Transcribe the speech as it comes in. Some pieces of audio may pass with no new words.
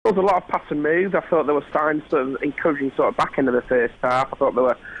was a lot of pass and move. I thought there were signs of encouraging sort of back end of the first half. I thought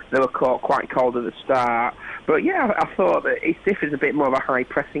they were caught quite cold at the start. But yeah, I thought that it's different, a bit more of a high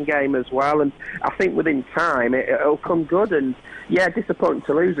pressing game as well. And I think within time it'll come good. And yeah, disappointing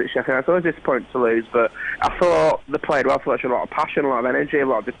to lose at Sheffield. I thought it was disappointing to lose, but I thought they played well. I thought there was a lot of passion, a lot of energy, a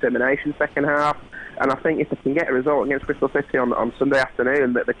lot of determination second half. And I think if they can get a result against Bristol City on Sunday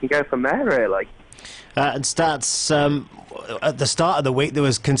afternoon, that they can go from there, really. And Stats, at the start of the week there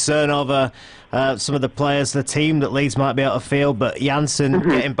was concern over some of the players, the team that Leeds might be able to field, but Janssen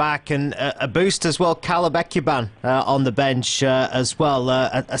getting back and a boost as well, Heckingbottom on the bench as well,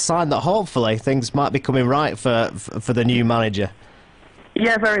 a sign that hopefully things might be coming right for the new manager.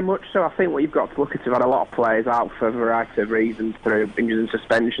 Yeah, very much so. I think what you've got to look at, you've had a lot of players out for a variety of reasons through injuries and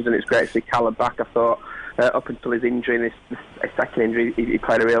suspensions, and it's great to see Callum back. I thought up until his injury, his second injury, he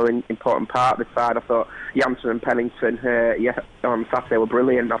played a real important part this side. I thought Janssen and Pennington on Saturday were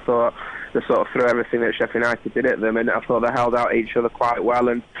brilliant. I thought they sort of threw everything that Sheffield United did at them, and I thought they held out each other quite well.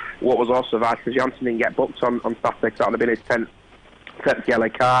 And what was also vital, because Janssen didn't get booked on Saturday, because that would have been his 10th yellow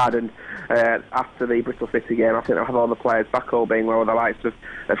card, and after the Bristol City game, I think they'll have all the players back, all being well, with the likes of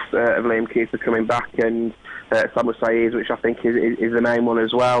Liam Keefer coming back and Samuel Saeed, which I think is the main one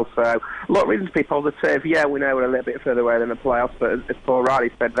as well. So, a lot of reasons to be positive. Yeah, we know we're a little bit further away than the playoffs, but as Paul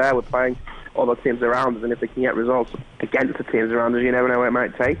Riley said there, we're playing all the teams around us, and if they can get results against the teams around us, you never know where it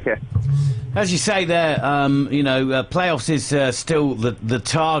might take you. As you say there, playoffs is still the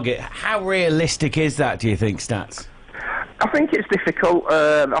target. How realistic is that, do you think, Stats? I think it's difficult.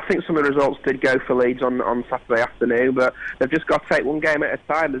 I think some of the results did go for Leeds on Saturday afternoon, but they've just got to take one game at a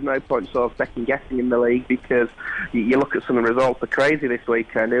time. There's no point sort of second guessing in the league, because you look at some of the results, they're crazy this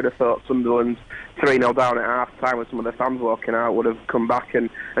weekend. Who'd have thought Sunderland 3-0 down at half time with some of the fans walking out would have come back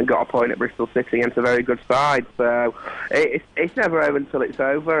and got a point at Bristol City against a very good side. So it's never over until it's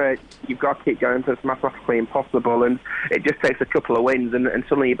over. You've got to keep going until it's mathematically impossible, and it just takes a couple of wins and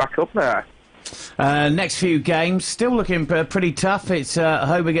suddenly you're back up there. Next few games still looking pretty tough. It's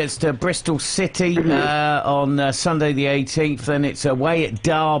home against Bristol City on Sunday the 18th, then it's away at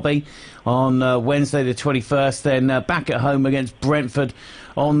Derby on Wednesday the 21st, then back at home against Brentford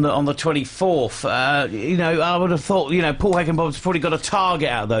on the 24th. I would have thought, Paul Heckingbottom's probably got a target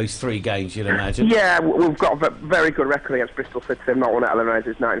out of those three games, you'd imagine. Yeah, we've got a very good record against Bristol City. They've not won at Ellen Road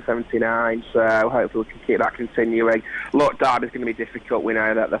since 1979, so hopefully we can keep that continuing. Look, Derby's going to be difficult. We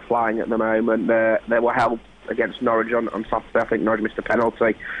know that they're flying at the moment. They were held against Norwich on Saturday. I think Norwich missed a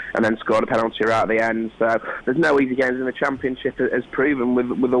penalty and then scored a penalty right at the end. So there's no easy games in the Championship, as proven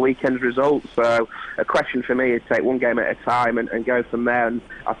with the weekend's results. So a question for me is take one game at a time and go from there. And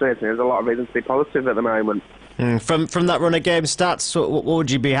I certainly think there's a lot of reasons to be positive at the moment. From that run of game, Stats, what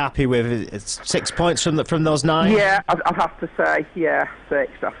would you be happy with? It's 6 points from those 9? Yeah, I'd have to say,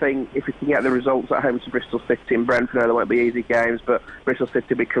 6. I think if we can get the results at home to Bristol City and Brentford, there won't be easy games, but Bristol City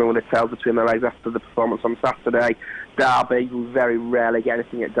will be coming with their tails between their legs after the performance on Saturday. Derby, we very rarely get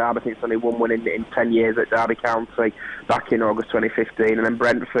anything at Derby. I think it's only one win in 10 years at Derby County back in August 2015. And then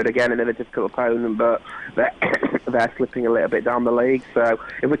Brentford, again, another difficult opponent, but they're slipping a little bit down the league. So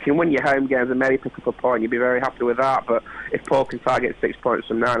if we can win your home games and maybe pick up a point, you'd be very happy with that. But if Paul can target 6 points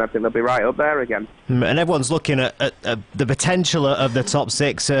from 9, I think they'll be right up there again. And everyone's looking at the potential of the top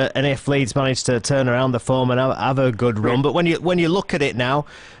 6, and if Leeds manage to turn around the form and have a good run. But when you look at it now,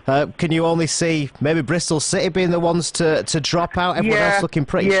 can you only see maybe Bristol City being the ones to drop out? Everyone else looking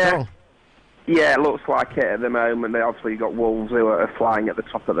pretty strong. Yeah, it looks like it at the moment. They obviously got Wolves, who are flying at the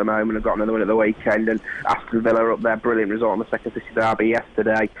top at the moment, have got another win at the weekend, and Aston Villa are up there, brilliant result on the second City derby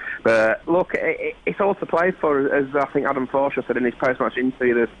yesterday. But look, it's all to play for, as I think Adam Forshaw said in his post-match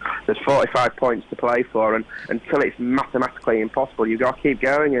interview. There's 45 points to play for, and until it's mathematically impossible, you've got to keep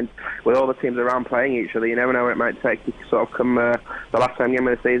going. And with all the teams around playing each other, you never know where it might take you to sort of come the last home game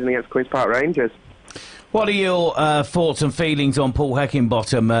of the season against Queen's Park Rangers. What are your thoughts and feelings on Paul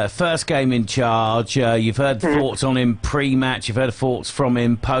Heckingbottom? First game in charge. You've heard thoughts on him pre-match. You've heard thoughts from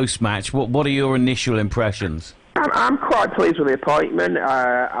him post-match. What are your initial impressions? I'm quite pleased with the appointment.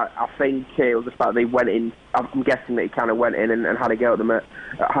 I think it was the fact that he went in. I'm guessing that he kind of went in and had a go at them at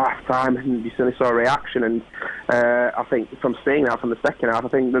half-time, and you certainly saw a reaction. And I think from seeing that from the second half, I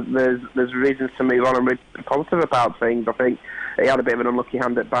think that there's reasons to move on and be positive about things. I think he had a bit of an unlucky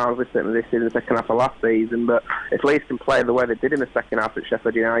hand at Barnsley, certainly this season, the second half of last season, but if Leeds can play the way they did in the second half at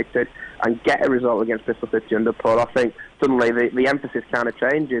Sheffield United and get a result against Bristol City under Paul, I think suddenly the emphasis kind of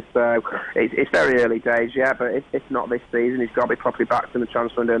changes. So it's very early days yet, but if not this season, he's got to be properly backed in the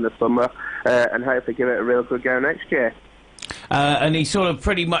transfer window in the summer and hopefully give it a real good go next year. and he sort of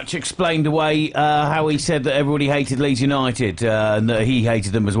pretty much explained away how he said that everybody hated Leeds United and that he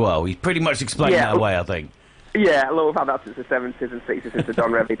hated them as well. He pretty much explained that away, I think. Yeah, look, we've had that since the 70s and 60s, since the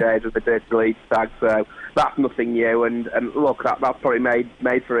Don Revie days with the Dirty Leeds tag, so that's nothing new. And look, that's probably made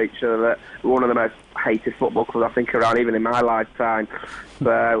for each other. That one of the most hated football clubs I think around, even in my lifetime.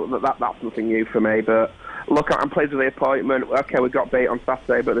 So that's nothing new for me. But look, I'm pleased with the appointment. Okay, we got beat on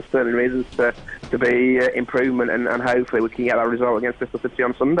Saturday, but there's certainly reasons to be improvement, and hopefully we can get that result against Bristol City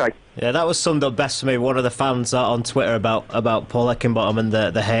on Sunday. Yeah, that was summed up best for me. One of the fans on Twitter about Paul Heckingbottom and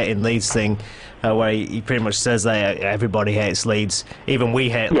the hating Leeds thing, where he pretty much says that everybody hates Leeds, even we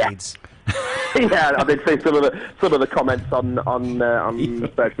hate Leeds. Yeah, I did see some of the comments on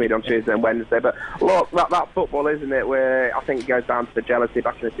social media on Tuesday and Wednesday. But look, that's football, isn't it? Where I think it goes down to the jealousy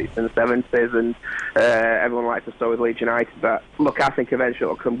back in the 60s and 70s, and everyone likes to start with Leeds United. But look, I think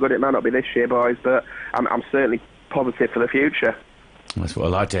eventually it'll come good. It might not be this year, boys, but I'm certainly positive for the future. That's what I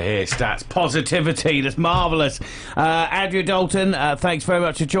like to hear, Stats. Positivity, that's marvellous. Andrew Dalton, thanks very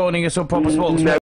much for joining us on Proper Sports.